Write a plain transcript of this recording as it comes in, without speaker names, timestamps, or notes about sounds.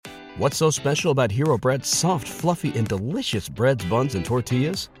What's so special about Hero Bread's soft, fluffy, and delicious breads, buns, and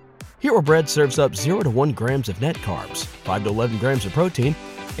tortillas? Hero Bread serves up 0 to 1 grams of net carbs, 5 to 11 grams of protein,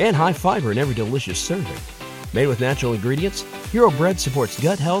 and high fiber in every delicious serving. Made with natural ingredients, Hero Bread supports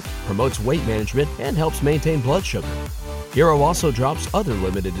gut health, promotes weight management, and helps maintain blood sugar. Hero also drops other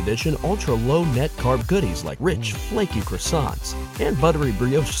limited edition ultra-low net carb goodies like rich, flaky croissants and buttery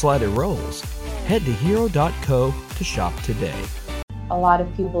brioche slider rolls. Head to hero.co to shop today. A lot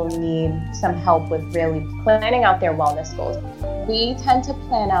of people need some help with really planning out their wellness goals. We tend to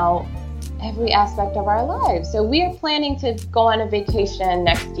plan out every aspect of our lives. So we're planning to go on a vacation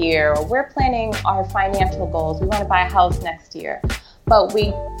next year, or we're planning our financial goals. We want to buy a house next year, but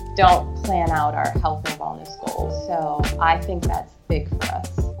we don't plan out our health and wellness goals. So I think that's big for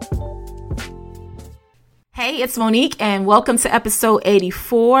us. Hey, it's Monique, and welcome to episode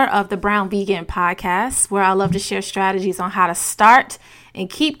 84 of the Brown Vegan Podcast, where I love to share strategies on how to start and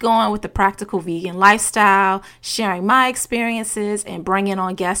keep going with the practical vegan lifestyle, sharing my experiences and bringing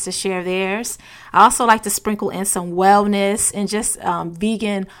on guests to share theirs. I also like to sprinkle in some wellness and just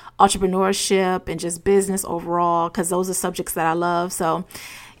vegan entrepreneurship and just business overall, because those are subjects that I love. So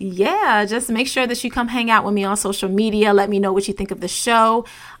yeah, just make sure that you come hang out with me on social media. Let me know what you think of the show.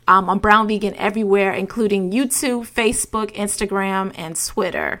 I'm Brown Vegan everywhere, including YouTube, Facebook, Instagram, and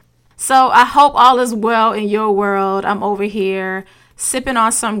Twitter. So I hope all is well in your world. I'm over here sipping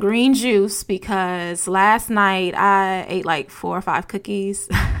on some green juice because last night I ate like 4 or 5 cookies.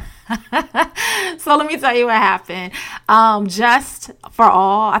 So let me tell you what happened. Just for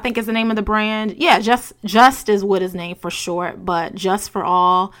All, I think is the name of the brand. Yeah, just is what is named for short, but Just for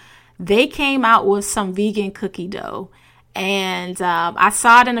All, they came out with some vegan cookie dough. And I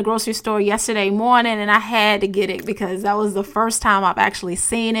saw it in the grocery store yesterday morning, and I had to get it because that was the first time I've actually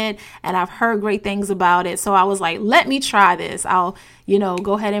seen it, and I've heard great things about it. So I was like, let me try this. I'll,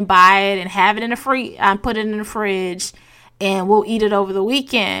 go ahead and buy it and have it in the put it in the fridge, and we'll eat it over the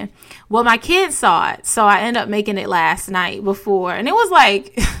weekend. Well, my kids saw it, so I ended up making it last night before, and it was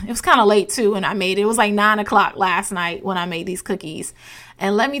like, it was kind of late too when I made it. It was like 9:00 last night when I made these cookies.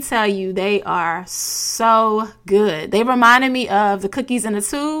 And let me tell you, they are so good. They reminded me of the cookies in the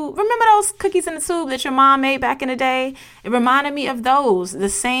tube. Remember those cookies in the tube that your mom made back in the day? It reminded me of those, the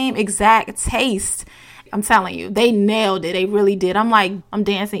same exact taste. I'm telling you, they nailed it. They really did. I'm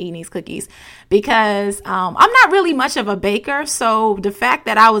dancing eating these cookies because I'm not really much of a baker. So the fact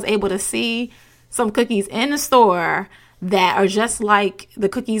that I was able to see some cookies in the store that are just like the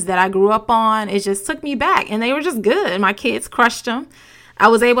cookies that I grew up on, it just took me back, and they were just good. My kids crushed them. I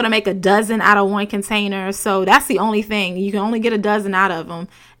was able to make a dozen out of one container. So that's the only thing. You can only get a dozen out of them.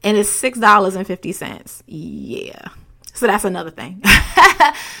 And it's $6.50. Yeah. So that's another thing.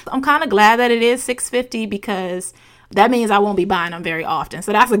 I'm kind of glad that it is $6.50 because that means I won't be buying them very often.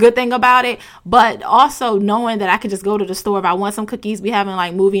 So that's a good thing about it. But also knowing that I can just go to the store if I want some cookies, we having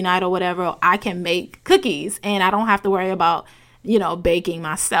like movie night or whatever, I can make cookies and I don't have to worry about baking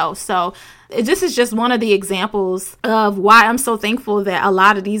myself. So this is just one of the examples of why I'm so thankful that a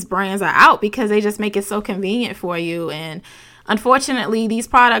lot of these brands are out, because they just make it so convenient for you. And unfortunately, these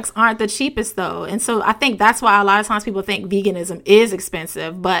products aren't the cheapest though. And so I think that's why a lot of times people think veganism is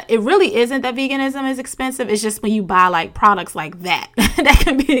expensive, but it really isn't that veganism is expensive. It's just when you buy like products like that, that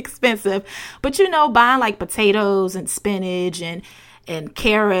can be expensive. But buying like potatoes and spinach and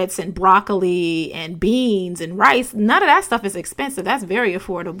carrots and broccoli and beans and rice, none of that stuff is expensive. That's very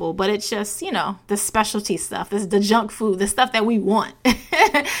affordable, but it's just, the specialty stuff, this the junk food, the stuff that we want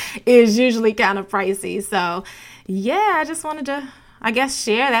is usually kind of pricey. So yeah, I just wanted to,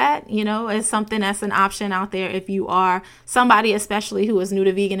 share that, as something that's an option out there. If you are somebody, especially who is new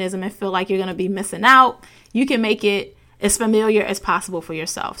to veganism and feel like you're going to be missing out, you can make it as familiar as possible for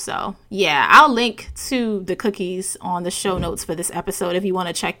yourself. So yeah, I'll link to the cookies on the show notes for this episode if you want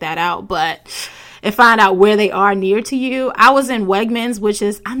to check that out, and find out where they are near to you. I was in Wegmans,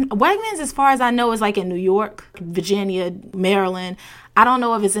 Wegmans, as far as I know, is like in New York, Virginia, Maryland. I don't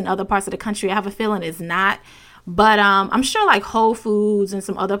know if it's in other parts of the country. I have a feeling it's not. But I'm sure like Whole Foods and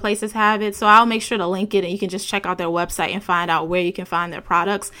some other places have it. So I'll make sure to link it, and you can just check out their website and find out where you can find their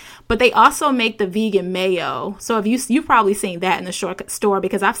products. But they also make the vegan mayo. So if you've probably seen that in the store,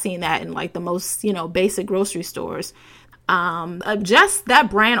 because I've seen that in like the most, basic grocery stores. Just that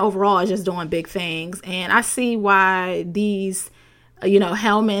brand overall is just doing big things. And I see why these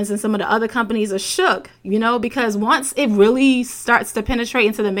Hellmann's and some of the other companies are shook, because once it really starts to penetrate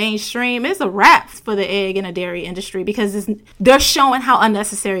into the mainstream, it's a wrap for the egg and the dairy industry, because they're showing how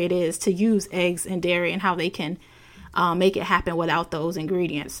unnecessary it is to use eggs and dairy and how they can make it happen without those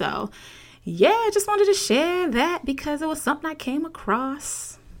ingredients. So yeah, I just wanted to share that because it was something I came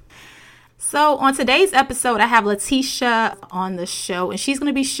across. So on today's episode, I have Letitia on the show, and she's going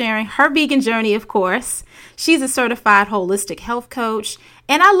to be sharing her vegan journey, of course. She's a certified holistic health coach.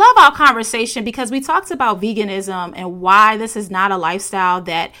 And I love our conversation because we talked about veganism and why this is not a lifestyle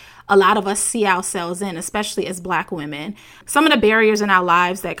that a lot of us see ourselves in, especially as Black women. Some of the barriers in our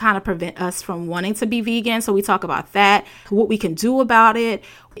lives that kind of prevent us from wanting to be vegan. So we talk about that, what we can do about it.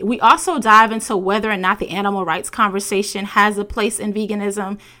 We also dive into whether or not the animal rights conversation has a place in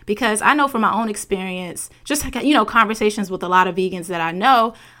veganism, because I know from my own experience, just, conversations with a lot of vegans that I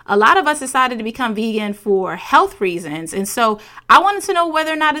know, a lot of us decided to become vegan for health reasons. And so I wanted to know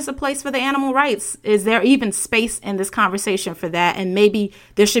whether or not there's a place for the animal rights. Is there even space in this conversation for that? And maybe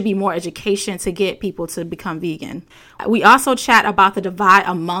there should be more education to get people to become vegan. We also chat about the divide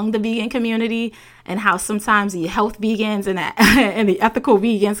among the vegan community and how sometimes the health vegans and the ethical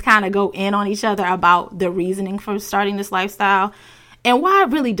vegans kind of go in on each other about the reasoning for starting this lifestyle. And why it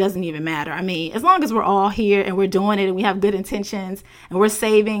really doesn't even matter. I mean, as long as we're all here and we're doing it and we have good intentions and we're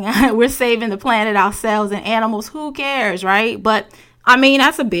saving the planet, ourselves, and animals, who cares, right? But I mean,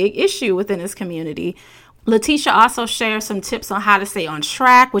 that's a big issue within this community. Letitia also shares some tips on how to stay on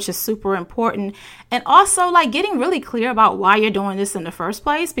track, which is super important. And also getting really clear about why you're doing this in the first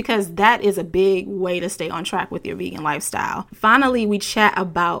place, because that is a big way to stay on track with your vegan lifestyle. Finally, we chat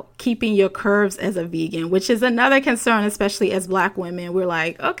about keeping your curves as a vegan, which is another concern, especially as Black women. We're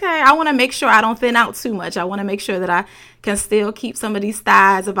like, okay, I want to make sure I don't thin out too much. I want to make sure that I can still keep some of these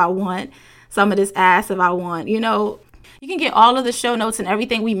thighs if I want, some of this ass if I want, You can get all of the show notes and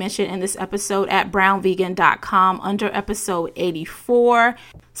everything we mentioned in this episode at brownvegan.com under episode 84.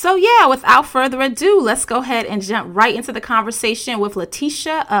 So without further ado, let's go ahead and jump right into the conversation with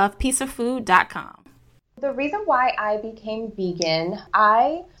Letitia of pieceoffood.com. The reason why I became vegan,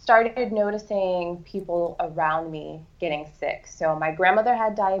 I started noticing people around me getting sick. So my grandmother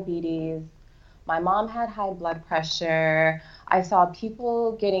had diabetes. My mom had high blood pressure. I saw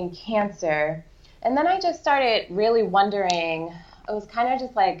people getting cancer. And then I just started really wondering, it was kind of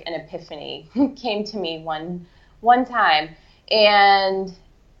just like an epiphany came to me one time. And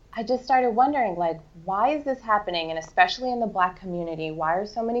I just started wondering, why is this happening? And especially in the Black community, why are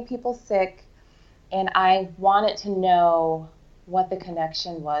so many people sick? And I wanted to know what the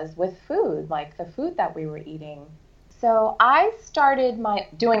connection was with food, like the food that we were eating. So I started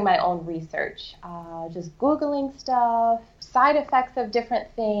doing my own research, just Googling stuff, side effects of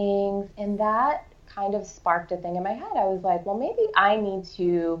different things, and that kind of sparked a thing in my head. I was like, well, maybe I need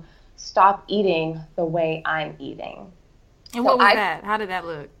to stop eating the way I'm eating. And what was that? How did that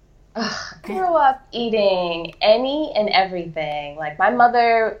look? I grew up eating any and everything. Like, my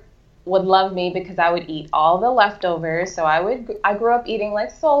mother would love me because I would eat all the leftovers. So I grew up eating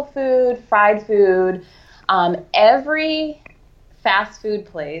soul food, fried food. Every fast food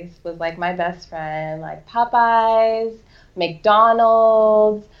place was my best friend, like Popeyes,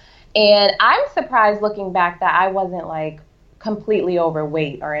 McDonald's. And I'm surprised looking back that I wasn't completely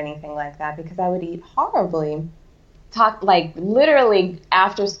overweight or anything like that, because I would eat horribly. Literally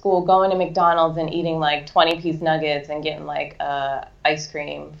after school, going to McDonald's and eating 20-piece nuggets and getting ice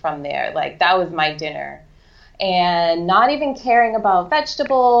cream from there. That was my dinner. And not even caring about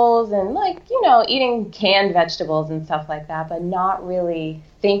vegetables and eating canned vegetables and stuff like that, but not really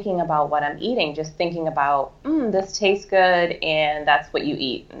thinking about what I'm eating, just thinking about, this tastes good, and that's what you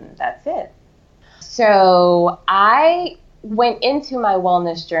eat, and that's it. So I went into my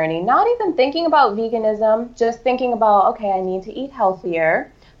wellness journey not even thinking about veganism, just thinking about, okay, I need to eat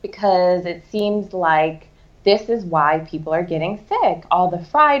healthier, because it seems like this is why people are getting sick. All the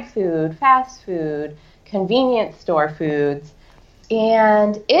fried food, fast food, convenience store foods.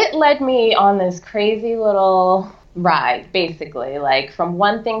 And it led me on this crazy little ride, basically, from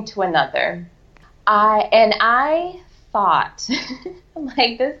one thing to another. I thought,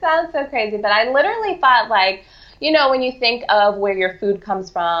 this sounds so crazy, but I literally thought, when you think of where your food comes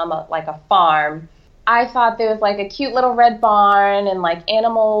from, a farm, I thought there was a cute little red barn and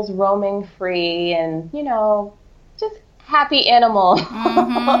animals roaming free and, just happy animals.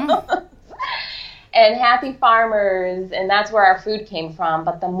 Mm-hmm. And happy farmers, and that's where our food came from.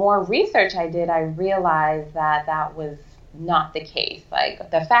 But the more research I did, I realized that that was not the case.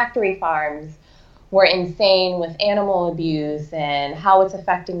 The factory farms were insane with animal abuse and how it's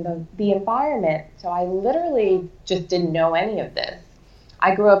affecting the environment. So I literally just didn't know any of this.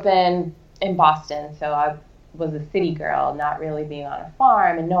 I grew up in Boston, so I was a city girl, not really being on a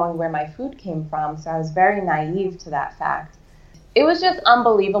farm and knowing where my food came from. So I was very naive to that fact. It was just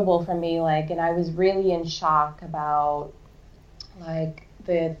unbelievable for me, and I was really in shock about,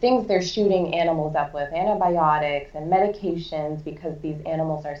 the things they're shooting animals up with, antibiotics and medications, because these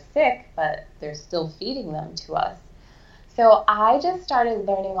animals are sick, but they're still feeding them to us. So I just started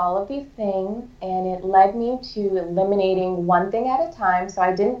learning all of these things, and it led me to eliminating one thing at a time. So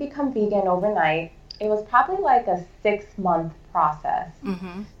I didn't become vegan overnight. It was probably like a 6-month process.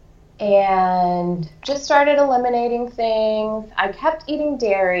 Mm-hmm. And just started eliminating things. I kept eating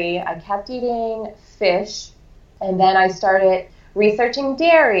dairy. I kept eating fish. And then I started researching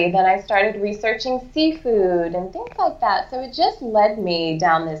dairy. Then I started researching seafood and things like that. So it just led me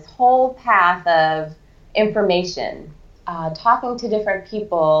down this whole path of information, talking to different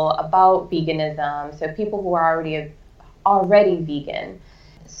people about veganism. So people who are already vegan.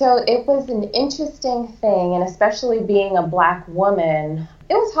 So it was an interesting thing, and especially being a Black woman,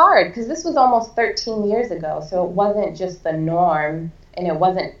 it was hard because this was almost 13 years ago. So it wasn't just the norm, and it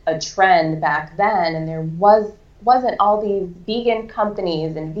wasn't a trend back then, and there wasn't all these vegan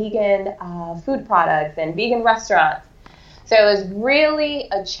companies and vegan food products and vegan restaurants. So it was really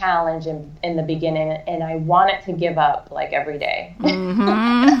a challenge in the beginning, and I wanted to give up like every day.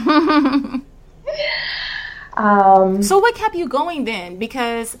 Mm-hmm. So what kept you going then?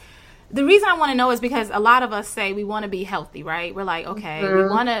 Because the reason I want to know is because a lot of us say we want to be healthy, right? We're like, okay,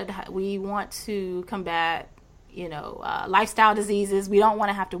 mm-hmm. we want to combat, lifestyle diseases. We don't want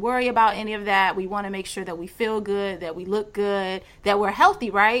to have to worry about any of that. We want to make sure that we feel good, that we look good, that we're healthy,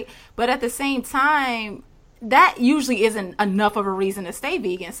 right? But at the same time, that usually isn't enough of a reason to stay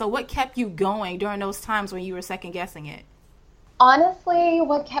vegan. So what kept you going during those times when you were second guessing it? Honestly,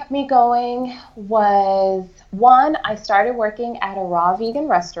 what kept me going was, one, I started working at a raw vegan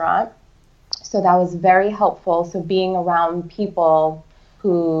restaurant. So that was very helpful. So being around people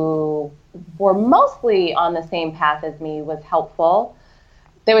who were mostly on the same path as me was helpful.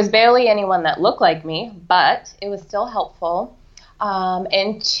 There was barely anyone that looked like me, but it was still helpful.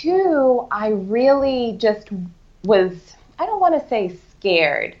 And two, I really just was, I don't want to say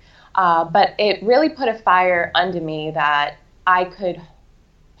scared, but it really put a fire under me that I could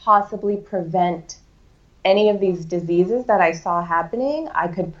possibly prevent any of these diseases that I saw happening. I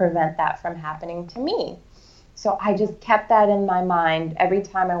could prevent that from happening to me. So I just kept that in my mind every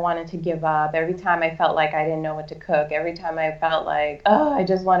time I wanted to give up, every time I felt like I didn't know what to cook, every time I felt like, oh, I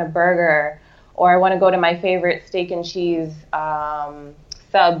just want a burger, or I want to go to my favorite steak and cheese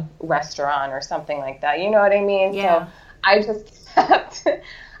sub restaurant or something like that. You know what I mean? Yeah. So I just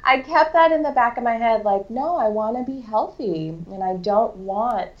I kept that in the back of my head, like, no, I want to be healthy, and I don't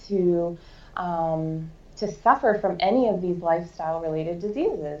want to suffer from any of these lifestyle-related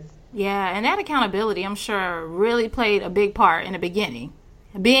diseases. Yeah, and that accountability, I'm sure, really played a big part in the beginning,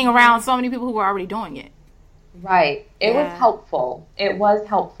 being around so many people who were already doing it. Right. It was helpful. It was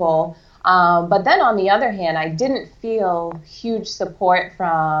helpful. But then on the other hand, I didn't feel huge support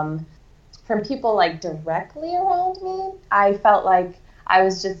from people like directly around me. I felt like I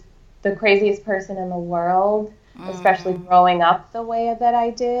was just the craziest person in the world, especially growing up the way that I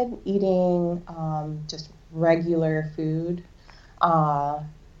did, eating just regular food.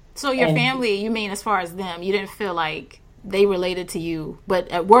 So your family, you mean as far as them, you didn't feel like they related to you, but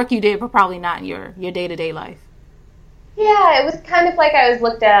at work you did, but probably not in your day-to-day life. Yeah, it was kind of like I was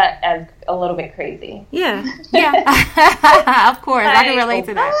looked at as a little bit crazy. Yeah. Of course, like, I can relate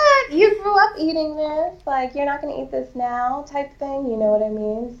to that. What? You grew up eating this, like, you're not going to eat this now type thing, you know what I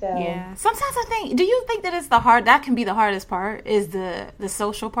mean? So yeah. Sometimes I think, do you think that that can be the hardest part, is the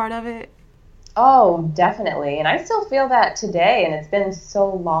social part of it? Oh, definitely. And I still feel that today, and it's been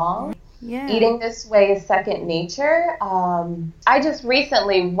so long. Yeah. Eating this way is second nature. I just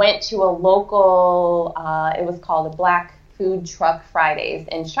recently went to a local, it was called the Black Food Truck Fridays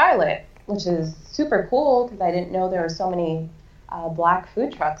in Charlotte, which is super cool because I didn't know there were so many black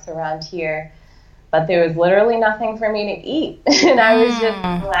food trucks around here. But there was literally nothing for me to eat. And I was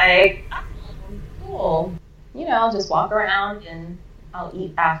just like, oh, cool. I'll just walk around and I'll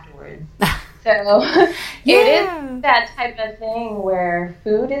eat afterwards. So it is that type of thing where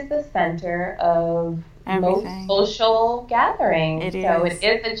food is the center of everything. Most social gatherings. It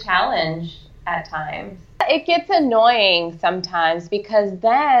is a challenge at times. It gets annoying sometimes because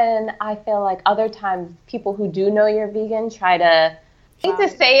then I feel like other times people who do know you're vegan try to, I hate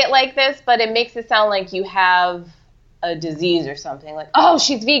to say it like this, but it makes it sound like you have a disease or something. Like, oh,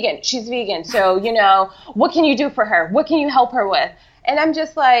 she's vegan. So, what can you do for her? What can you help her with? And I'm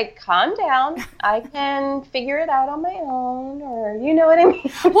just like, calm down. I can figure it out on my own, or you know what I mean?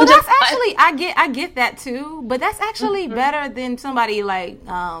 Well, that's actually, I get that too, but that's actually better than somebody like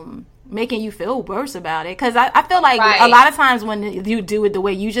making you feel worse about it. Because I feel like a lot of times when you do it the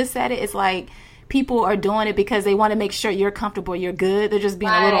way you just said it, it's like people are doing it because they want to make sure you're comfortable, you're good. They're just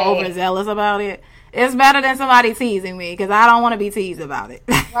being a little overzealous about it. It's better than somebody teasing me because I don't want to be teased about it.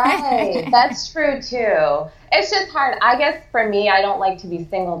 Right. That's true, too. It's just hard. I guess for me, I don't like to be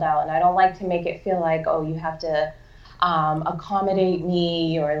singled out, and I don't like to make it feel like, oh, you have to accommodate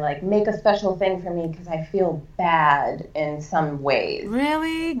me or like make a special thing for me because I feel bad in some ways.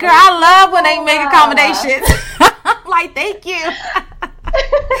 Really? Girl, I love when they make accommodations. Like, thank you.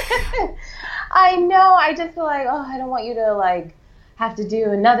 I know. I just feel like, oh, I don't want you to like have to do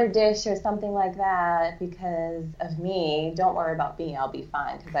another dish or something like that because of me. Don't worry about me. I'll be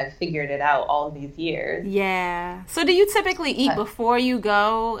fine because I've figured it out all these years. Yeah. So do you typically eat before you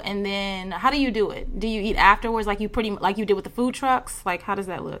go, and then how do you do it? Do you eat afterwards like you did with the food trucks? Like, how does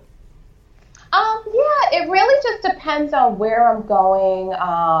that look? Yeah, it really just depends on where I'm going,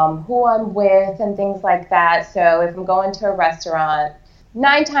 who I'm with, and things like that. So if I'm going to a restaurant,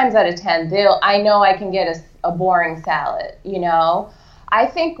 9 times out of 10, I know I can get a boring salad, you know? I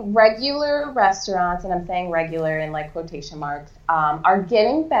think regular restaurants, and I'm saying regular in like quotation marks, are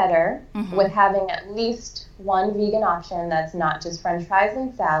getting better with having at least one vegan option that's not just French fries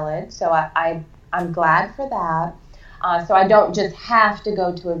and salad. So I'm glad for that. So I don't just have to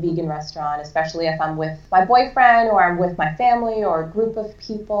go to a vegan restaurant, especially if I'm with my boyfriend or I'm with my family or a group of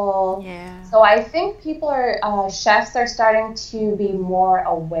people. Yeah. So I think chefs are starting to be more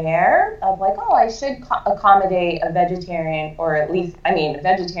aware of like, oh, I should accommodate a vegetarian, or at least, I mean, a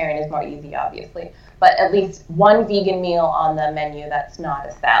vegetarian is more easy, obviously, but at least one vegan meal on the menu that's not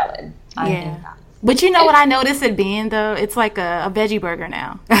a salad. I think but you know what I noticed it being, though? It's like a veggie burger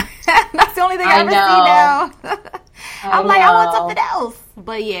now. That's the only thing I ever see now. I'm like, I want something else.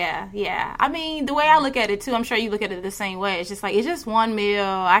 But yeah. I mean, the way I look at it, too, I'm sure you look at it the same way. It's just like, it's just one meal.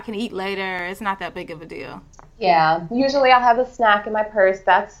 I can eat later. It's not that big of a deal. Yeah. Usually I'll have a snack in my purse.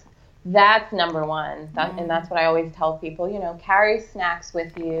 That's number one. And that's what I always tell people, you know, carry snacks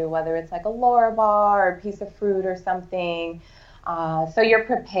with you, whether it's like a Laura bar or a piece of fruit or something. So you're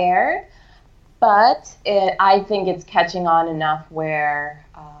prepared. But I think it's catching on enough where,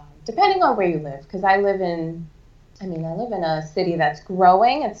 depending on where you live, because I live in a city that's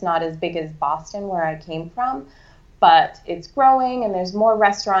growing. It's not as big as Boston, where I came from, but it's growing and there's more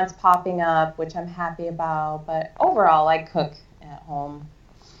restaurants popping up, which I'm happy about. But overall, I cook at home.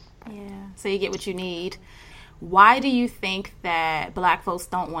 Yeah, so you get what you need. Why do you think that Black folks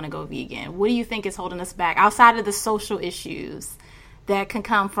don't want to go vegan? What do you think is holding us back outside of the social issues that can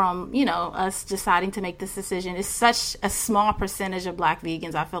come from, you know, us deciding to make this decision? It's such a small percentage of Black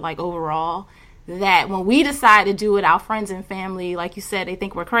vegans, I feel like, overall, that when we decide to do it, our friends and family, like you said, they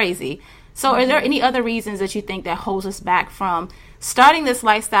think we're crazy. So are there any other reasons that you think that holds us back from starting this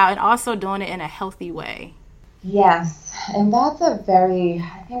lifestyle and also doing it in a healthy way? Yes, and that's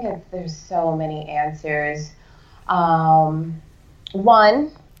there's so many answers. One,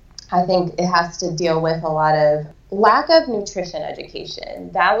 I think it has to deal with a lot of lack of nutrition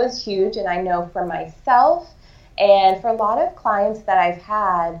education. That was huge, and I know for myself and for a lot of clients that I've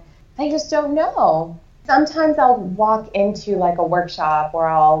had, they just don't know. Sometimes I'll walk into like a workshop or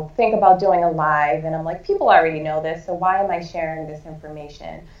I'll think about doing a live and I'm like, people already know this, so why am I sharing this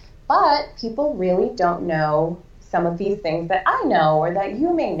information? But people really don't know some of these things that I know or that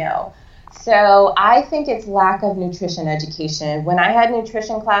you may know. So I think it's lack of nutrition education. When I had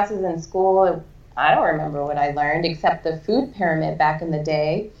nutrition classes in school, I don't remember what I learned except the food pyramid back in the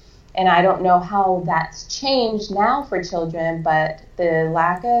day. And I don't know how that's changed now for children, but the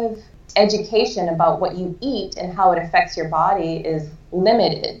lack of education about what you eat and how it affects your body is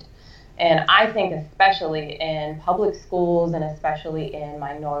limited. And I think especially in public schools and especially in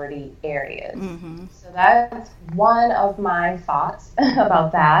minority areas. So that's one of my thoughts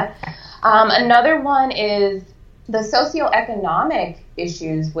about that. Another one is the socioeconomic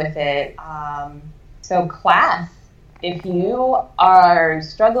issues with it. So class. If you are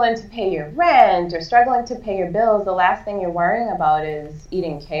struggling to pay your rent or struggling to pay your bills, the last thing you're worrying about is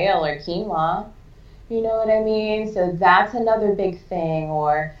eating kale or quinoa. You know what I mean? So that's another big thing.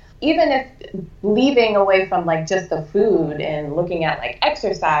 Or even if leaving away from like just the food and looking at like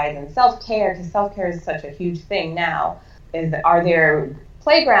exercise and self-care, because self-care is such a huge thing now, are there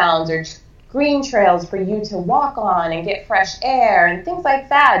playgrounds or green trails for you to walk on and get fresh air and things like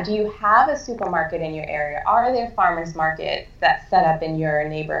that? Do you have a supermarket in your area? Are there farmers markets that set up in your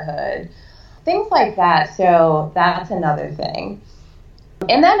neighborhood? Things like that. So that's another thing.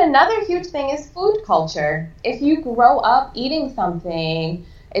 And then another huge thing is food culture. If you grow up eating something,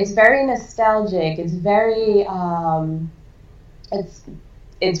 it's very nostalgic. It's very,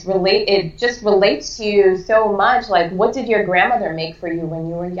 it just relates to you so much. Like, what did your grandmother make for you when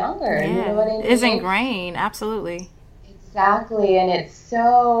you were younger? Yeah, you know what I mean? It's ingrained, absolutely. Exactly, and it's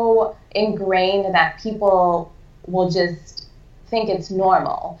so ingrained that people will just think it's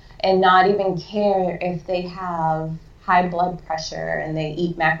normal and not even care if they have high blood pressure and they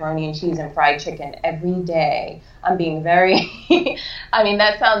eat macaroni and cheese and fried chicken every day. I'm being very, I mean,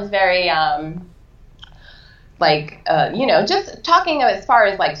 that sounds very, just talking as far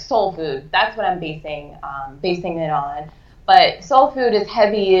as like soul food. That's what I'm basing it on. But soul food is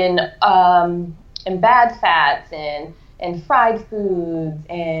heavy in bad fats and fried foods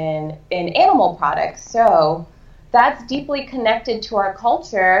and animal products. So that's deeply connected to our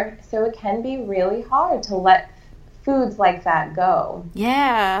culture. So it can be really hard to let foods like that go.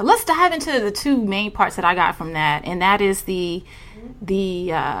 Yeah, let's dive into the two main parts that I got from that, and that is the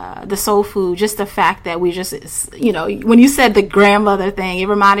soul food. Just the fact that we just, when you said the grandmother thing, it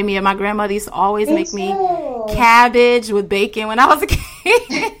reminded me of my grandmother used to always make me cabbage with bacon when I was a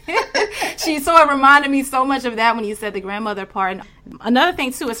kid. So it reminded me so much of that when you said the grandmother part. And another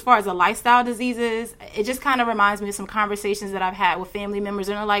thing too, as far as the lifestyle diseases, it just kind of reminds me of some conversations that I've had with family members,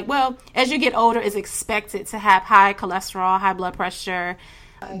 and they're like, well, as you get older, it's expected to have high cholesterol, high blood pressure.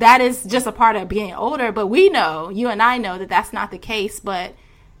 That is just a part of being older. But we know, you and I know, that that's not the case. But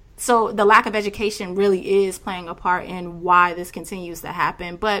so the lack of education really is playing a part in why this continues to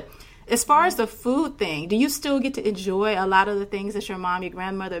happen. But as far as the food thing, do you still get to enjoy a lot of the things that your mom, your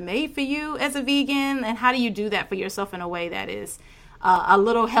grandmother made for you as a vegan? And how do you do that for yourself in a way that is a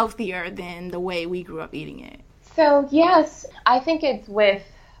little healthier than the way we grew up eating it? So, yes, I think it's with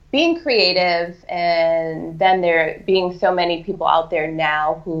being creative, and then there being so many people out there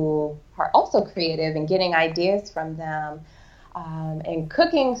now who are also creative and getting ideas from them, and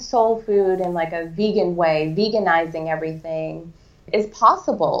cooking soul food in like a vegan way, veganizing everything is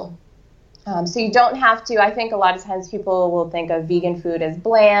possible. So you don't have to, I think a lot of times people will think of vegan food as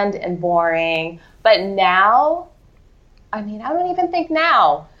bland and boring, but now, I don't even think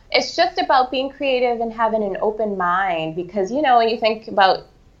now. It's just about being creative and having an open mind, because, when you think about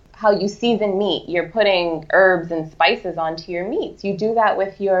how you season meat, you're putting herbs and spices onto your meats. You do that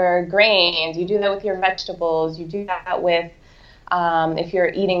with your grains, you do that with your vegetables, you do that with, if you're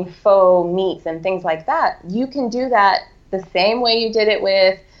eating faux meats and things like that, you can do that the same way you did it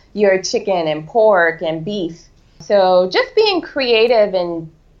with your chicken and pork and beef. So just being creative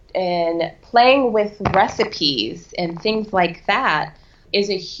and playing with recipes and things like that is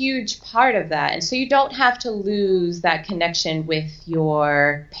a huge part of that. And so you don't have to lose that connection with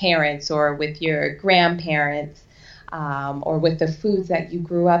your parents or with your grandparents, or with the foods that you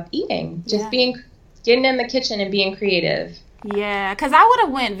grew up eating. Just getting in the kitchen and being creative. Yeah, because I would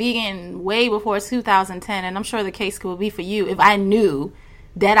have went vegan way before 2010, and I'm sure the case could be for you if I knew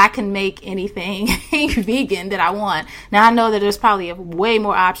that I can make anything vegan that I want. Now, I know that there's probably way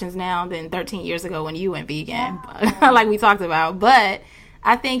more options now than 13 years ago when you went vegan, like we talked about. But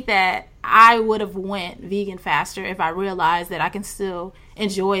I think that I would have went vegan faster if I realized that I can still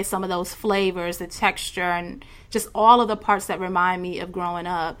enjoy some of those flavors, the texture, and just all of the parts that remind me of growing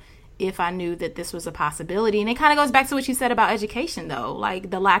up, if I knew that this was a possibility. And it kind of goes back to what you said about education, though,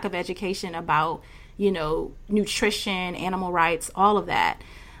 like the lack of education about nutrition, animal rights, all of that.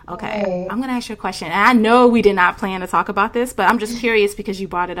 Okay, right. I'm going to ask you a question. And I know we did not plan to talk about this, but I'm just curious because you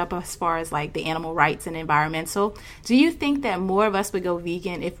brought it up as far as like the animal rights and environmental. Do you think that more of us would go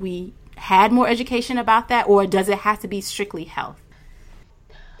vegan if we had more education about that, or does it have to be strictly health?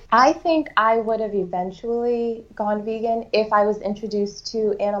 I think I would have eventually gone vegan if I was introduced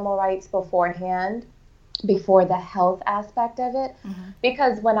to animal rights beforehand, before the health aspect of it. Mm-hmm.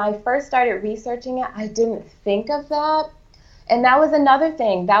 Because when I first started researching it, I didn't think of that. And that was another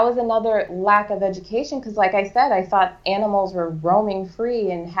thing. That was another lack of education, because like I said, I thought animals were roaming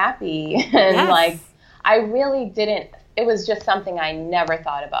free and happy. And I really didn't. It was just something I never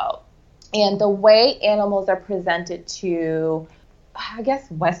thought about. And the way animals are presented to, I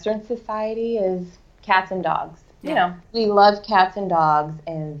guess, Western society is cats and dogs. Yeah. We love cats and dogs,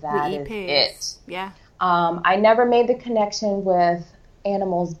 and that is it. Yeah. I never made the connection with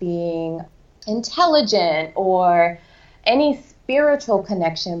animals being intelligent or any spiritual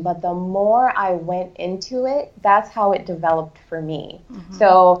connection, but the more I went into it, that's how it developed for me. Mm-hmm.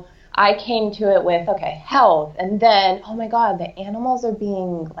 So I came to it with, health, and then, oh my God, the animals are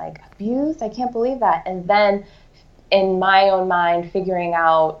being abused? I can't believe that. And then in my own mind, figuring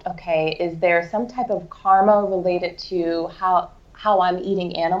out, is there some type of karma related to how I'm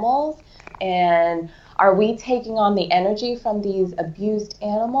eating animals? And are we taking on the energy from these abused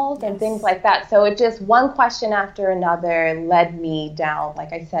animals and things like that? So it just, one question after another led me down,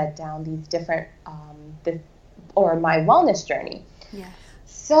 like I said, down these different, or my wellness journey. Yes.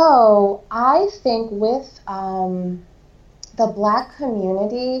 So I think with the Black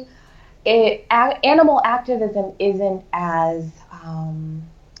community, animal activism isn't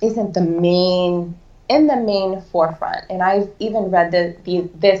in the main forefront. And I've even read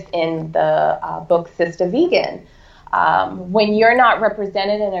this in the book Sister Vegan. When you're not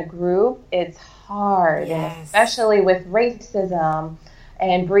represented in a group, it's hard, and especially with racism.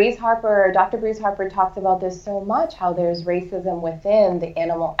 And Dr. Breeze Harper talks about this so much, how there's racism within the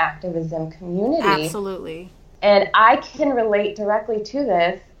animal activism community. Absolutely. And I can relate directly to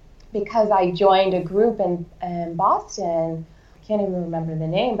this because I joined a group in Boston. I can't even remember the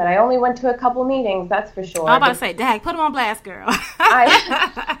name, but I only went to a couple meetings, that's for sure. I'm about to say, Dag, put them on blast, girl.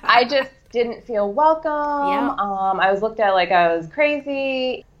 I just didn't feel welcome. Yeah. I was looked at like I was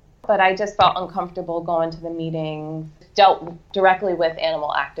crazy, but I just felt uncomfortable going to the meetings, dealt directly with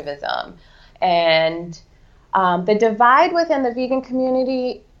animal activism. And the divide within the vegan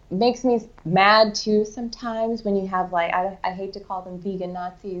community makes me mad too sometimes when you have like, I hate to call them vegan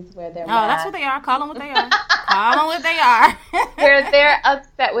Nazis, where they're mad. That's what they are. Call them what they are. Call them what they are. Where they're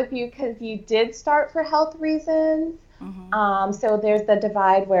upset with you because you did start for health reasons. Mm-hmm. So there's the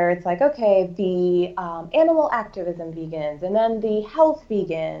divide where it's like, okay, the animal activism vegans and then the health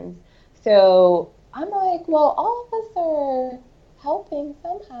vegans. So I'm like, well, all of us are helping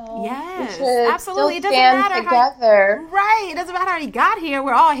somehow. Yes, we absolutely. It doesn't matter together. Right. It doesn't matter how you got here.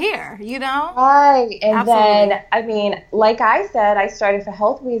 We're all here, you know? Right. And absolutely. then, I mean, like I said, I started for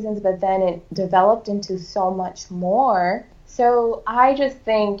health reasons, but then it developed into so much more. So I just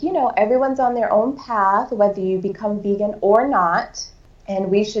think, everyone's on their own path, whether you become vegan or not, and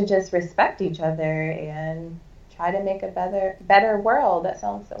we should just respect each other and try to make a better world. That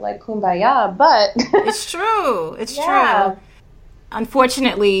sounds like kumbaya, but it's true. It's true.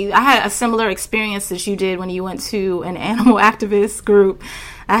 Unfortunately, I had a similar experience as you did when you went to an animal activist group.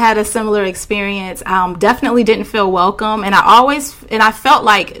 I had a similar experience. Definitely didn't feel welcome. And I felt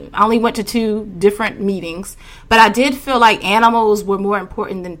like I only went to 2 different meetings, but I did feel like animals were more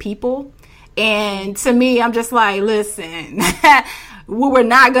important than people. And to me, I'm just like, listen, what we're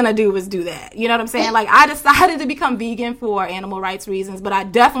not going to do is do that. You know what I'm saying? Like, I decided to become vegan for animal rights reasons, but I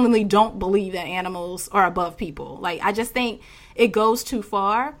definitely don't believe that animals are above people. Like, I just think it goes too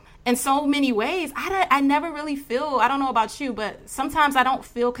far in so many ways. I never really feel, I don't know about you, but sometimes I don't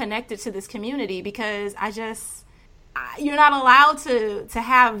feel connected to this community because you're not allowed to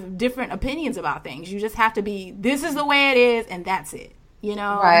have different opinions about things. You just have to be, this is the way it is, and that's it.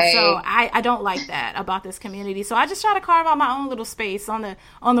 Right. So I don't like that about this community. So I just try to carve out my own little space on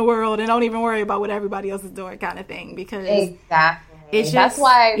the world and don't even worry about what everybody else is doing, kind of thing. Because exactly, that's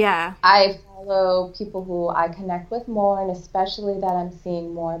why I follow people who I connect with more, and especially that I'm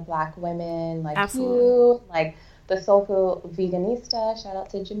seeing more Black women like you, like the Soulful Veganista. Shout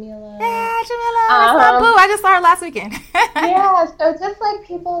out to Jamila. Yeah, Jamila. That's my boo. I just saw her last weekend. Yeah, so just like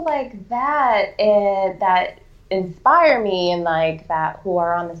people like that, and that inspire me, and like that who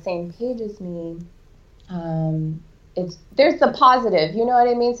are on the same page as me. There's the positive, you know what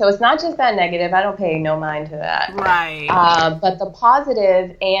I mean? So it's not just that negative. I don't pay no mind to that. Right. But the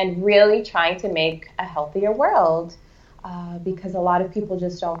positive, and really trying to make a healthier world, because a lot of people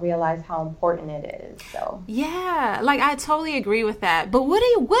just don't realize how important it is. So yeah, like I totally agree with that. But what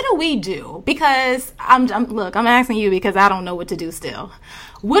do we do? Because I'm asking you because I don't know what to do still.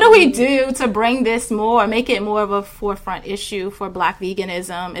 What do we do to bring this make it more of a forefront issue for Black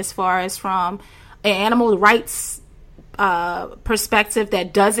veganism, as far as from an animal rights perspective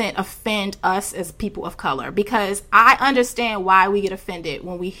that doesn't offend us as people of color? Because I understand why we get offended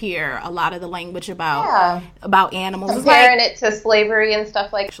when we hear a lot of the language about animals. Comparing it to slavery and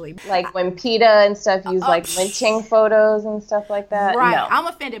stuff like when PETA and stuff use like lynching photos and stuff like that. Right. No. I'm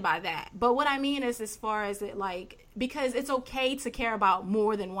offended by that. But what I mean is, as far as it because it's okay to care about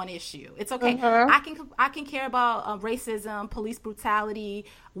more than one issue. It's okay. Mm-hmm. I can care about racism, police brutality,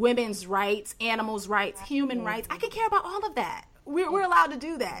 women's rights, animals' rights, human rights. I can care about all of that. We're allowed to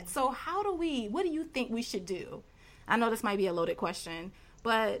do that. So what do you think we should do? I know this might be a loaded question,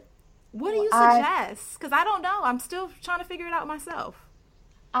 but what do you suggest? Because I don't know. I'm still trying to figure it out myself.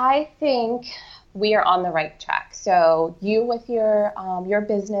 I think we are on the right track. So you with your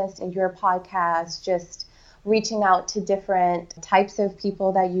business and your podcast, just reaching out to different types of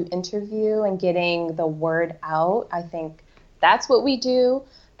people that you interview and getting the word out. I think that's what we do.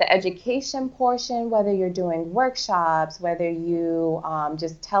 The education portion, whether you're doing workshops, whether you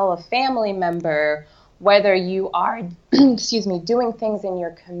just tell a family member, whether you are, excuse me, doing things in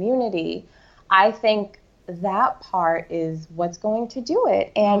your community, I think that part is what's going to do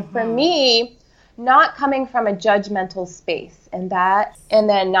it. And for me, not coming from a judgmental space and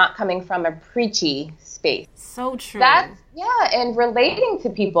then not coming from a preachy space. So true. And relating to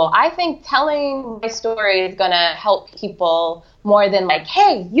people. I think telling my story is going to help people more than like,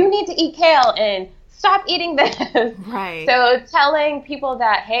 hey, you need to eat kale and stop eating this. Right. So telling people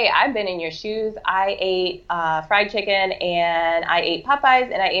that, hey, I've been in your shoes. I ate fried chicken, and I ate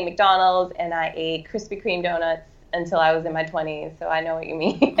Popeyes, and I ate McDonald's, and I ate Krispy Kreme donuts until I was in my 20s. So I know what you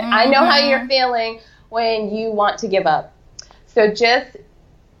mean. I know how you're feeling when you want to give up. So just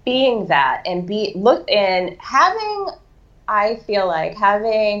being that and I feel like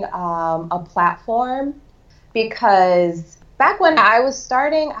having a platform, because back when I was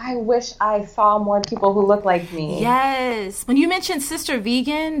starting, I wish I saw more people who look like me. Yes. When you mentioned Sister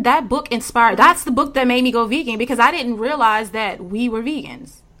Vegan, that book inspired. That's the book that made me go vegan, because I didn't realize that we were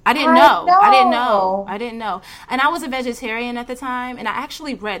vegans. I didn't know. And I was a vegetarian at the time, and I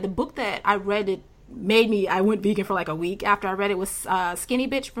actually read the book that I read. I went vegan for like a week after I read it was Skinny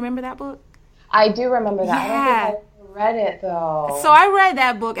Bitch. Remember that book? I do remember that. Yeah. I don't think I read it though. So I read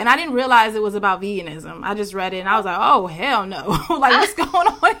that book, and I didn't realize it was about veganism. I just read it, and I was like, oh, hell no. Like, what's going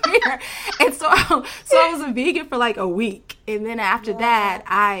on here? And so I was a vegan for like a week. And then after that,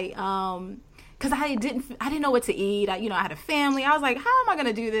 because I didn't know what to eat. I had a family. I was like, how am I going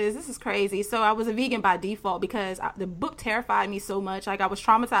to do this? This is crazy. So I was a vegan by default, because the book terrified me so much. Like, I was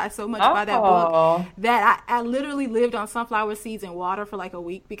traumatized so much by that book that I literally lived on sunflower seeds and water for like a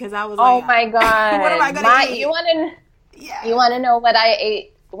week, because I was like, oh my God. What am I going to eat? You want to know what I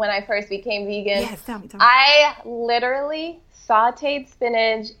ate when I first became vegan? Yes, tell me. I literally sauteed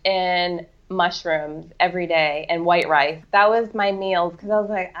spinach and mushrooms every day and white rice. That was my meals, because I was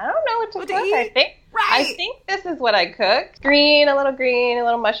like, I don't know what to cook. I think this is what I cook. A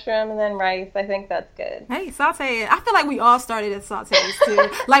little mushroom, and then rice. I think that's good. Hey, saute. I feel like we all started as sautés too.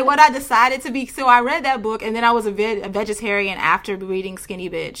 Like, what I decided to be. So I read that book, and then I was a vegetarian after reading Skinny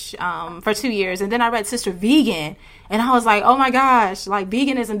Bitch for 2 years, and then I read Sister Vegan, and I was like, oh my gosh, like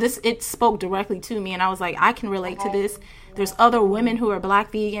veganism. It spoke directly to me, and I was like, I can relate to this. There's other women who are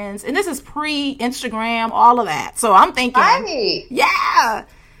Black vegans, and this is pre-Instagram, all of that. So I'm thinking, right. Yeah.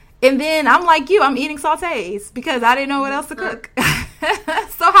 And then I'm like you, I'm eating sautés because I didn't know what else to cook.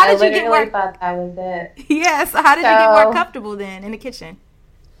 So how did you get more? I thought that was it. Yeah, so how did you get more comfortable then in the kitchen?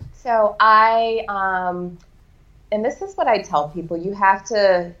 So and this is what I tell people, you have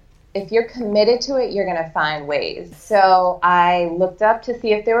to, if you're committed to it, you're going to find ways. So I looked up to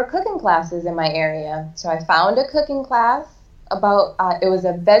see if there were cooking classes in my area. So I found a cooking class it was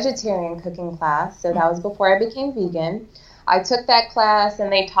a vegetarian cooking class. So that was before I became vegan. I took that class,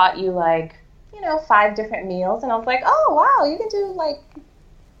 and they taught you 5 different meals. And I was like, oh, wow, you can do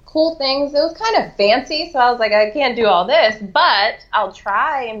cool things. It was kind of fancy. So I was like, I can't do all this, but I'll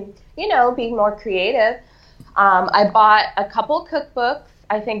try and, be more creative. I bought a couple cookbooks.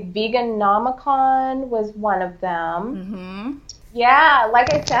 I think Veganomicon was one of them. Mm-hmm. Yeah,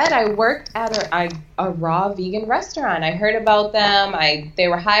 like I said, I worked at a raw vegan restaurant. I heard about them. They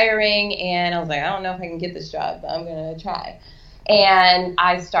were hiring, and I was like, I don't know if I can get this job, but I'm going to try. And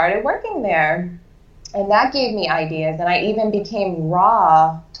I started working there, and that gave me ideas. And I even became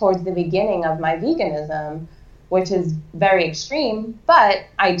raw towards the beginning of my veganism, which is very extreme, but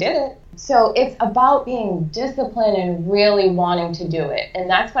I did it. So it's about being disciplined and really wanting to do it. And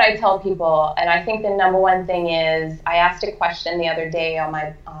that's what I tell people. And I think the number one thing is, I asked a question the other day on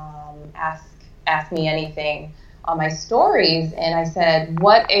my Ask Me Anything on my stories. And I said,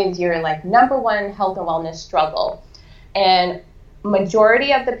 what is your number one health and wellness struggle? And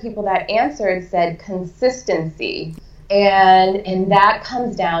majority of the people that answered said consistency. And that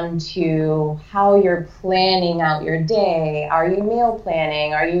comes down to how you're planning out your day. Are you meal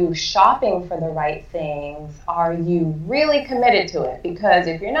planning? Are you shopping for the right things? Are you really committed to it? Because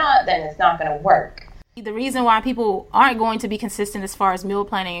if you're not, then it's not going to work. The reason why people aren't going to be consistent as far as meal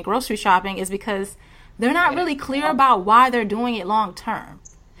planning and grocery shopping is because they're not really clear about why they're doing it long term.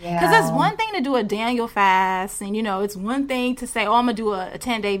 Because it's one thing to do a Daniel fast, and, it's one thing to say, oh, I'm going to do a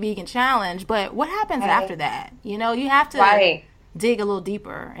 10-day vegan challenge, but what happens after that? You have to dig a little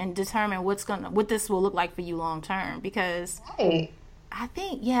deeper and determine what this will look like for you long term, because I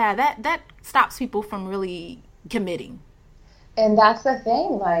think, that stops people from really committing. And that's the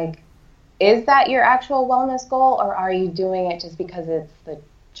thing, is that your actual wellness goal, or are you doing it just because it's the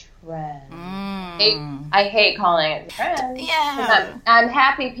trend. I hate calling it a trend. Yeah. I'm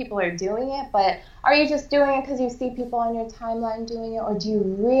happy people are doing it, but are you just doing it because you see people on your timeline doing it, or do you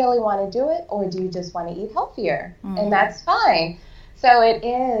really want to do it, or do you just want to eat healthier? And that's fine. So it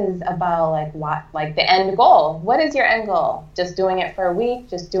is about like the end goal. What is your end goal? Just doing it for a week,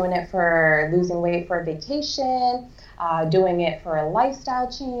 just doing it for losing weight for a vacation, doing it for a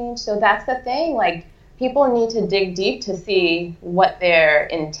lifestyle change. So that's the thing. Like, people need to dig deep to see what their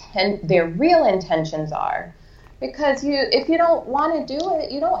real intentions are. Because if you don't want to do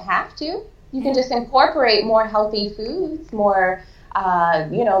it, you don't have to. You can just incorporate more healthy foods, more,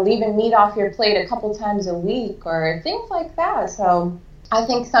 leaving meat off your plate a couple times a week or things like that. So I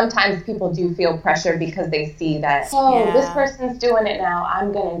think sometimes people do feel pressure because they see that, this person's doing it now,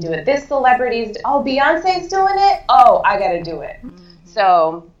 I'm going to do it. This celebrity's, Beyonce's doing it, I got to do it.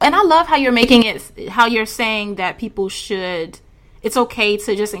 So, and I love how you're making it, how you're saying that people it's okay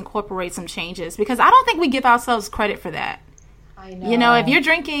to just incorporate some changes, because I don't think we give ourselves credit for that. I know. You know, if you're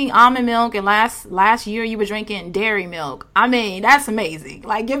drinking almond milk and last year you were drinking dairy milk, I mean, that's amazing.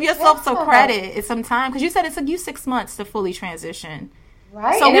 Like, give yourself some credit at some time, because you said it took you 6 months to fully transition.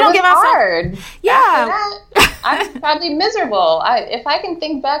 Right. So and we don't give ourselves hard. Yeah. After that, I was probably miserable. If I can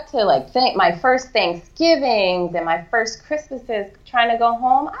think back to my first Thanksgivings and my first Christmases trying to go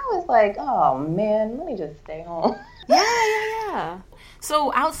home, I was like, oh man, let me just stay home. Yeah.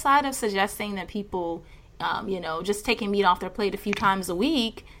 So outside of suggesting that people, just taking meat off their plate a few times a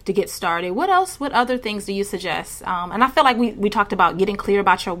week to get started, what other things do you suggest? And I feel like we talked about getting clear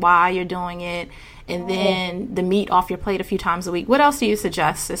about your why you're doing it, and then the meat off your plate a few times a week. What else do you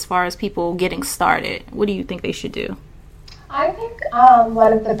suggest as far as people getting started? What do you think they should do? I think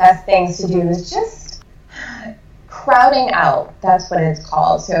one of the best things to do is just crowding out. That's what it's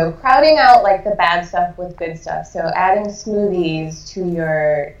called. So crowding out like the bad stuff with good stuff. So adding smoothies to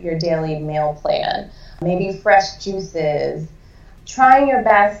your daily meal plan, maybe fresh juices, trying your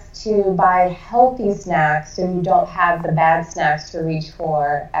best to buy healthy snacks so you don't have the bad snacks to reach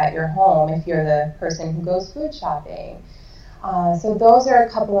for at your home if you're the person who goes food shopping. So those are a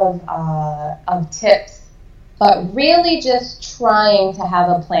couple of tips, but really just trying to have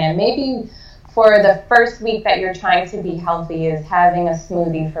a plan. Maybe for the first week that you're trying to be healthy is having a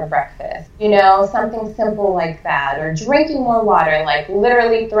smoothie for breakfast, something simple like that, or drinking more water, like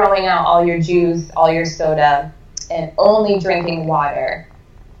literally throwing out all your juice, all your soda, and only drinking water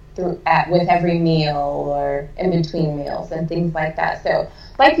with every meal or in between meals and things like that. So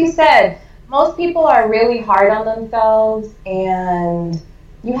like you said, most people are really hard on themselves, and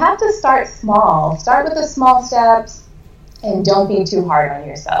you have to start small. Start with the small steps and don't be too hard on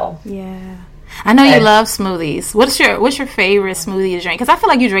yourself. Yeah. I know you love smoothies. What's your favorite smoothie to drink? Because I feel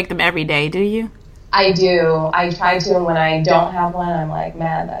like you drink them every day, do you? I do. I try to, and when I don't have one, I'm like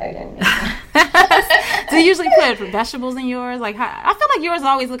mad that I didn't make it. Do you usually put vegetables in yours? Like, I feel like yours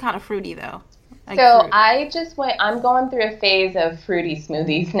always look kind of fruity, though. Like so fruit. I'm going through a phase of fruity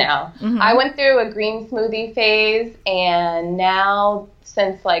smoothies now. Mm-hmm. I went through a green smoothie phase, and now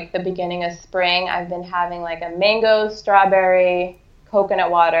since like the beginning of spring, I've been having like a mango, strawberry,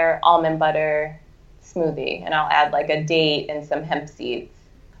 coconut water, almond butter smoothie, and I'll add like a date and some hemp seeds.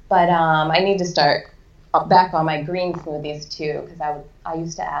 But I need to start back on my green smoothies too, because I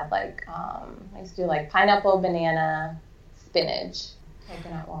used to add like I used to do like pineapple, banana, spinach,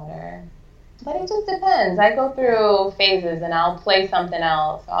 coconut water. But it just depends. I go through phases, and I'll play something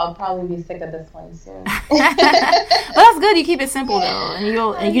else. I'll probably be sick of this one soon. Well, that's good. You keep it simple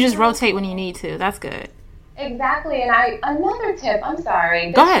though, and you just rotate when you need to. That's good. Exactly. And another tip, I'm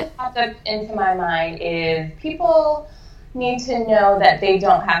sorry, Go ahead. Just popped up into my mind is people need to know that they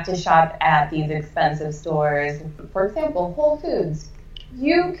don't have to shop at these expensive stores. For example, Whole Foods.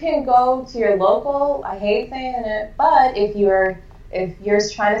 You can go to your local, I hate saying it, but if you're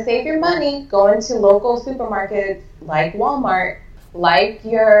trying to save your money, go into local supermarkets like Walmart, like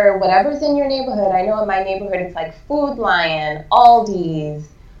your whatever's in your neighborhood. I know in my neighborhood it's like Food Lion, Aldi's,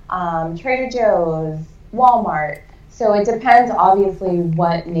 Trader Joe's, Walmart. So it depends, obviously,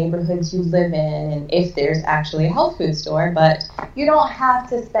 what neighborhoods you live in and if there's actually a health food store. But you don't have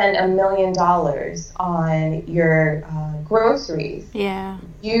to spend $1 million on your groceries. Yeah.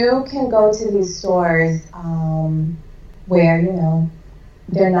 You can go to these stores where,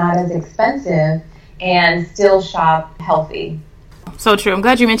 they're not as expensive and still shop healthy. So true. I'm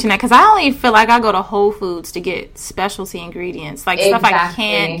glad you mentioned that because I only feel like I go to Whole Foods to get specialty ingredients, like stuff I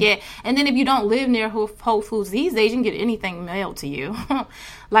can't get. And then if you don't live near Whole Foods these days, you can get anything mailed to you.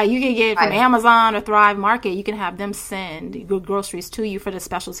 Like you can get from Amazon or Thrive Market, you can have them send good groceries to you for the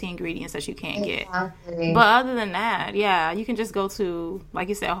specialty ingredients that you can't get. But other than that, yeah, you can just go to, like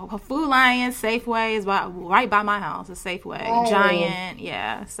you said, Food Lion, Safeway is right by my house. A Safeway, Giant,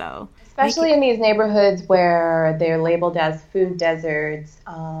 yeah. So especially in these neighborhoods where they're labeled as food deserts.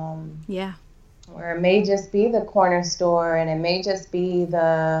 Where it may just be the corner store and it may just be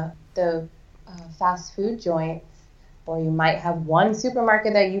the fast food joints. Or you might have one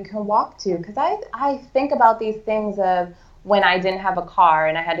supermarket that you can walk to. Because I think about these things of when I didn't have a car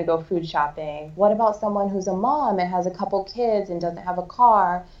and I had to go food shopping. What about someone who's a mom and has a couple kids and doesn't have a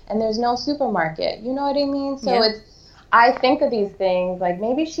car and there's no supermarket? You know what I mean? So I think of these things like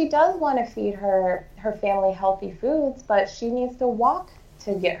maybe she does want to feed her family healthy foods, but she needs to walk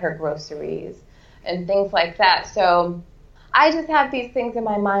to get her groceries and things like that. So I just have these things in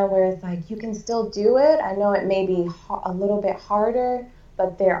my mind where it's like, you can still do it. I know it may be a little bit harder,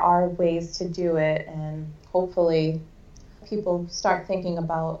 but there are ways to do it. And hopefully people start thinking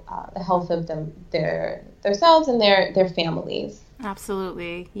about the health of themselves and their families.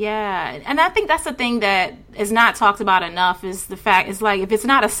 Absolutely. Yeah. And I think that's the thing that is not talked about enough is the fact it's like if it's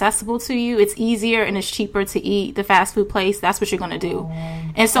not accessible to you, it's easier and it's cheaper to eat the fast food place. That's what you're going to do.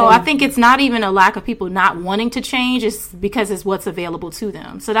 And so I think it's not even a lack of people not wanting to change. It's because it's what's available to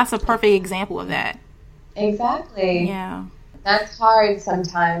them. So that's a perfect example of that. Exactly. Yeah. That's hard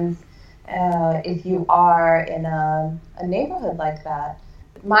sometimes if you are in a neighborhood like that.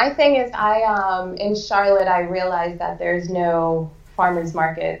 My thing is, in Charlotte, I realized that there's no farmers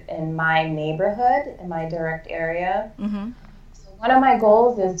market in my neighborhood, in my direct area. Mm-hmm. So one of my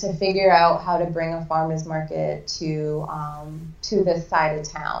goals is to figure out how to bring a farmers market to this side of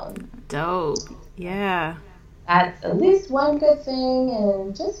town. Dope. Yeah. That's at least one good thing,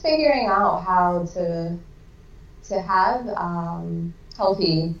 and just figuring out how to have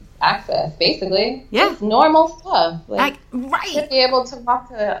healthy access, basically. Yeah. Just normal stuff. Right. To be able to walk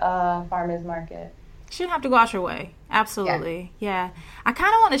to a farmer's market. Shouldn't have to go out your way. Absolutely. Yeah. I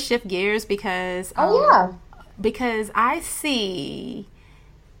kind of want to shift gears because because I see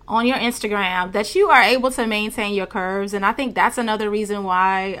on your Instagram that you are able to maintain your curves, and I think that's another reason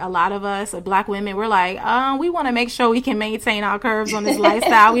why a lot of us, Black women, we're like, we want to make sure we can maintain our curves on this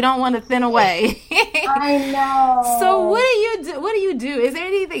lifestyle. We don't want to thin away. I know. So what do you do? Is there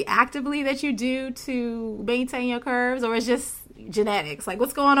anything actively that you do to maintain your curves, or is it just genetics? Like,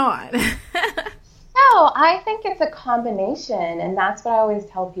 what's going on? No, I think it's a combination, and that's what I always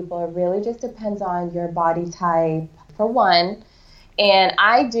tell people. It really just depends on your body type, for one. And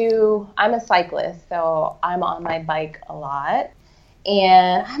I'm a cyclist, so I'm on my bike a lot.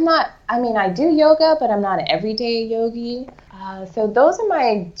 And I do yoga, but I'm not an everyday yogi. So those are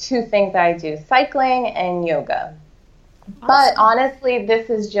my two things that I do, cycling and yoga. Awesome. But honestly,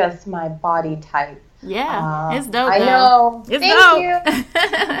 this is just my body type. Yeah, it's dope. I know. It's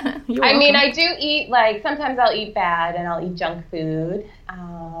Thank you. I do eat, sometimes I'll eat bad and I'll eat junk food.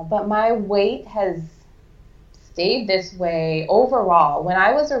 But my weight has stayed this way overall. When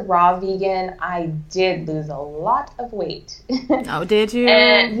I was a raw vegan, I did lose a lot of weight. Oh, did you?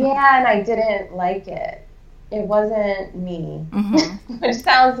 And I didn't like it. It wasn't me, which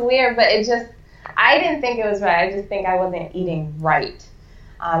sounds weird, but I didn't think it was right. I just think I wasn't eating right.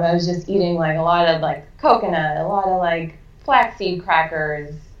 I was just eating a lot of coconut, a lot of flaxseed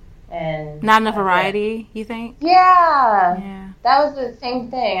crackers, and not enough variety. You think? Yeah. That was the same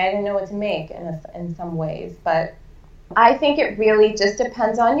thing. I didn't know what to make in some ways, but I think it really just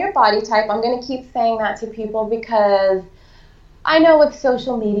depends on your body type. I'm going to keep saying that to people because I know with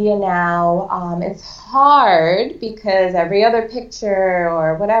social media now, it's hard because every other picture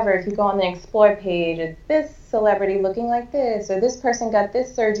or whatever, if you go on the Explore page, it's this celebrity looking like this, or this person got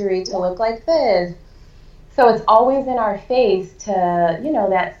this surgery to look like this. So it's always in our face to,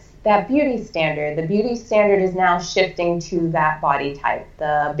 that beauty standard. The beauty standard is now shifting to that body type,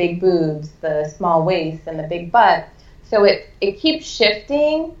 the big boobs, the small waist, and the big butt. So it keeps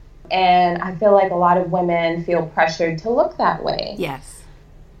shifting. And I feel like a lot of women feel pressured to look that way. Yes.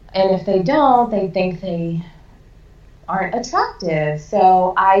 And if they don't, they think they aren't attractive.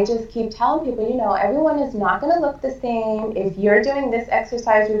 So I just keep telling people, everyone is not going to look the same. If you're doing this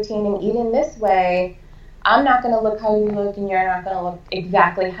exercise routine and eating this way, I'm not going to look how you look, and you're not going to look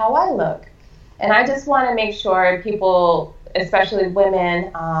exactly how I look. And I just want to make sure people, especially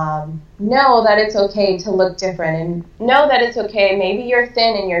women, know that it's okay to look different and know that it's okay. Maybe you're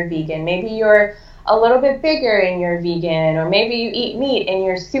thin and you're vegan. Maybe you're a little bit bigger and you're vegan, or maybe you eat meat and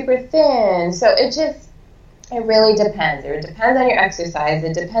you're super thin. So it really depends. It depends on your exercise.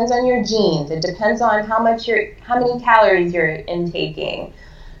 It depends on your genes. It depends on how many calories you're intaking.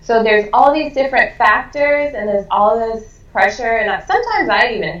 So there's all these different factors, and there's all this pressure. And sometimes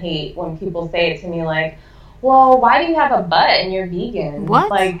I even hate when people say it to me, like, well, why do you have a butt and you're vegan? What?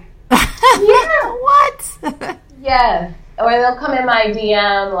 Like, yeah. What? Yes. Or they'll come in my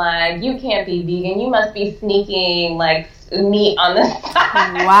DM like, you can't be vegan. You must be sneaking like meat on the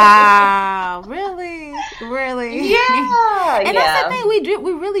side. Wow. Really? Yeah. And that's the thing.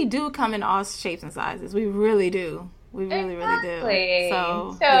 We really do come in all shapes and sizes. We really do. We really do.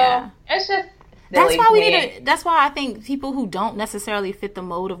 So yeah. It's just that's why I think people who don't necessarily fit the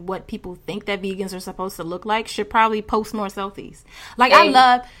mold of what people think that vegans are supposed to look like should probably post more selfies. Like, I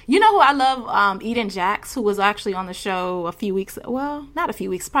love, you know who I love? Eden Jax, who was actually on the show a few weeks, well, not a few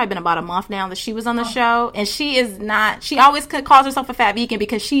weeks, probably been about a month now that she was on the show. And she always calls herself a fat vegan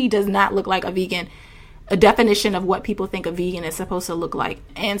because she does not look like a vegan, a definition of what people think a vegan is supposed to look like.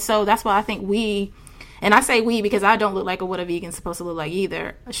 And so that's why I think and I say we because I don't look like what a vegan's supposed to look like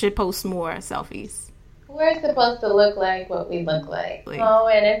either, should post more selfies. We're supposed to look like what we look like. Oh,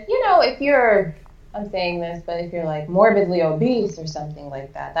 and if you're, I'm saying this, but if you're like morbidly obese or something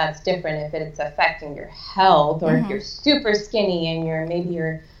like that, that's different if it's affecting your health, or if you're super skinny and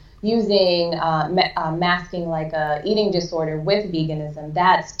you're using masking like a eating disorder with veganism,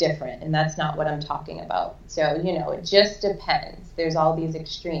 that's different, and that's not what I'm talking about. So, it just depends. There's all these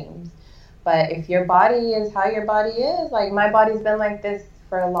extremes. But if your body is how your body is, like my body's been like this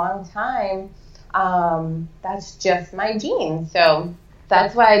for a long time, that's just my genes. So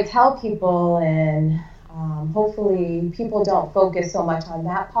that's why I tell people, and hopefully people don't focus so much on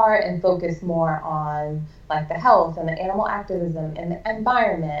that part and focus more on like the health and the animal activism and the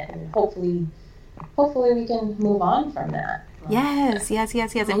environment. And hopefully we can move on from that. Yes.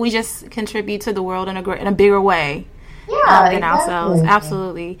 And we just contribute to the world in a bigger way. Yeah, than ourselves.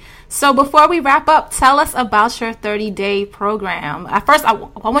 Absolutely. So before we wrap up, tell us about your 30-day program. First, I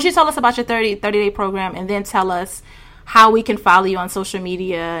want you to tell us about your 30-day program, and then tell us how we can follow you on social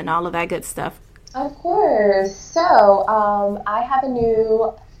media and all of that good stuff. Of course. So I have a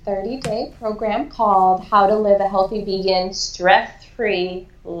new 30-day program called How to Live a Healthy Vegan Stress-Free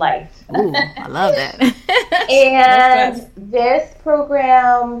Life. Ooh, I love that. And this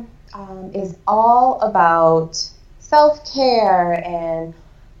program is all about self-care and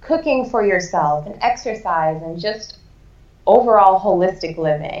cooking for yourself and exercise and just overall holistic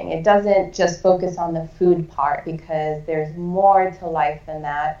living. It doesn't just focus on the food part, because there's more to life than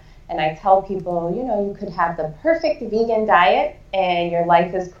that. And I tell people, you could have the perfect vegan diet and your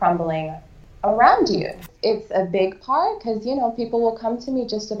life is crumbling around you. It's a big part because, people will come to me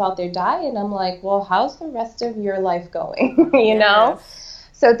just about their diet, and I'm like, well, how's the rest of your life going? know?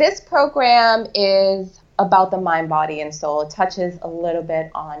 So this program is about the mind, body, and soul. It touches a little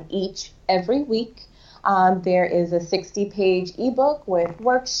bit on every week. There is a 60-page ebook with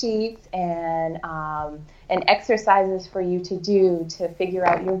worksheets and exercises for you to do to figure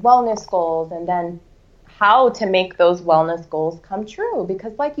out your wellness goals, and then how to make those wellness goals come true.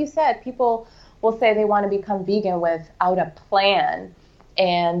 Because like you said, people will say they want to become vegan without a plan.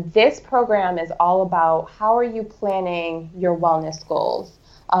 And this program is all about how are you planning your wellness goals.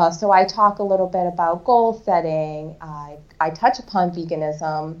 So I talk a little bit about goal setting. I touch upon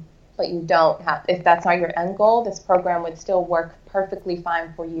veganism, but you don't have, if that's not your end goal, this program would still work perfectly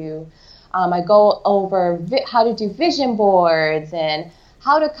fine for you. I go over how to do vision boards and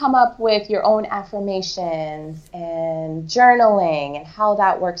how to come up with your own affirmations and journaling and how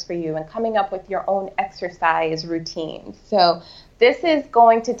that works for you, and coming up with your own exercise routines. So this is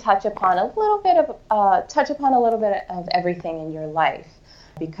going to touch upon a little bit of everything in your life,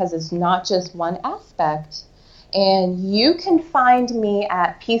 because it's not just one aspect. And you can find me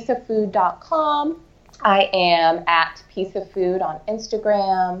at pieceoffood.com. I am at Piece of Food on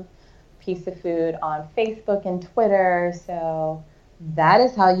Instagram, Piece of Food on Facebook and Twitter. So that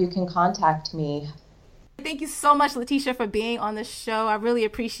is how you can contact me. Thank you so much, Letitia, for being on the show. I really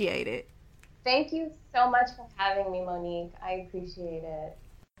appreciate it. Thank you so much for having me, Monique. I appreciate it.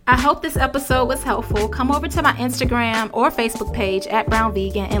 I hope this episode was helpful. Come over to my Instagram or Facebook page at Brown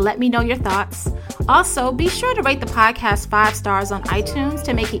Vegan and let me know your thoughts. Also, be sure to rate the podcast 5 stars on iTunes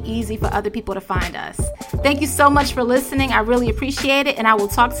to make it easy for other people to find us. Thank you so much for listening. I really appreciate it, and I will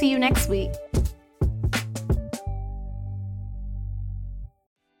talk to you next week.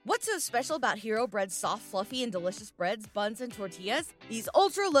 What's a special about Hero Bread's soft, fluffy, and delicious breads, buns, and tortillas? These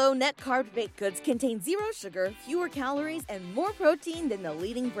ultra-low net-carb baked goods contain zero sugar, fewer calories, and more protein than the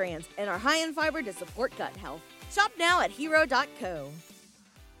leading brands, and are high in fiber to support gut health. Shop now at Hero.co.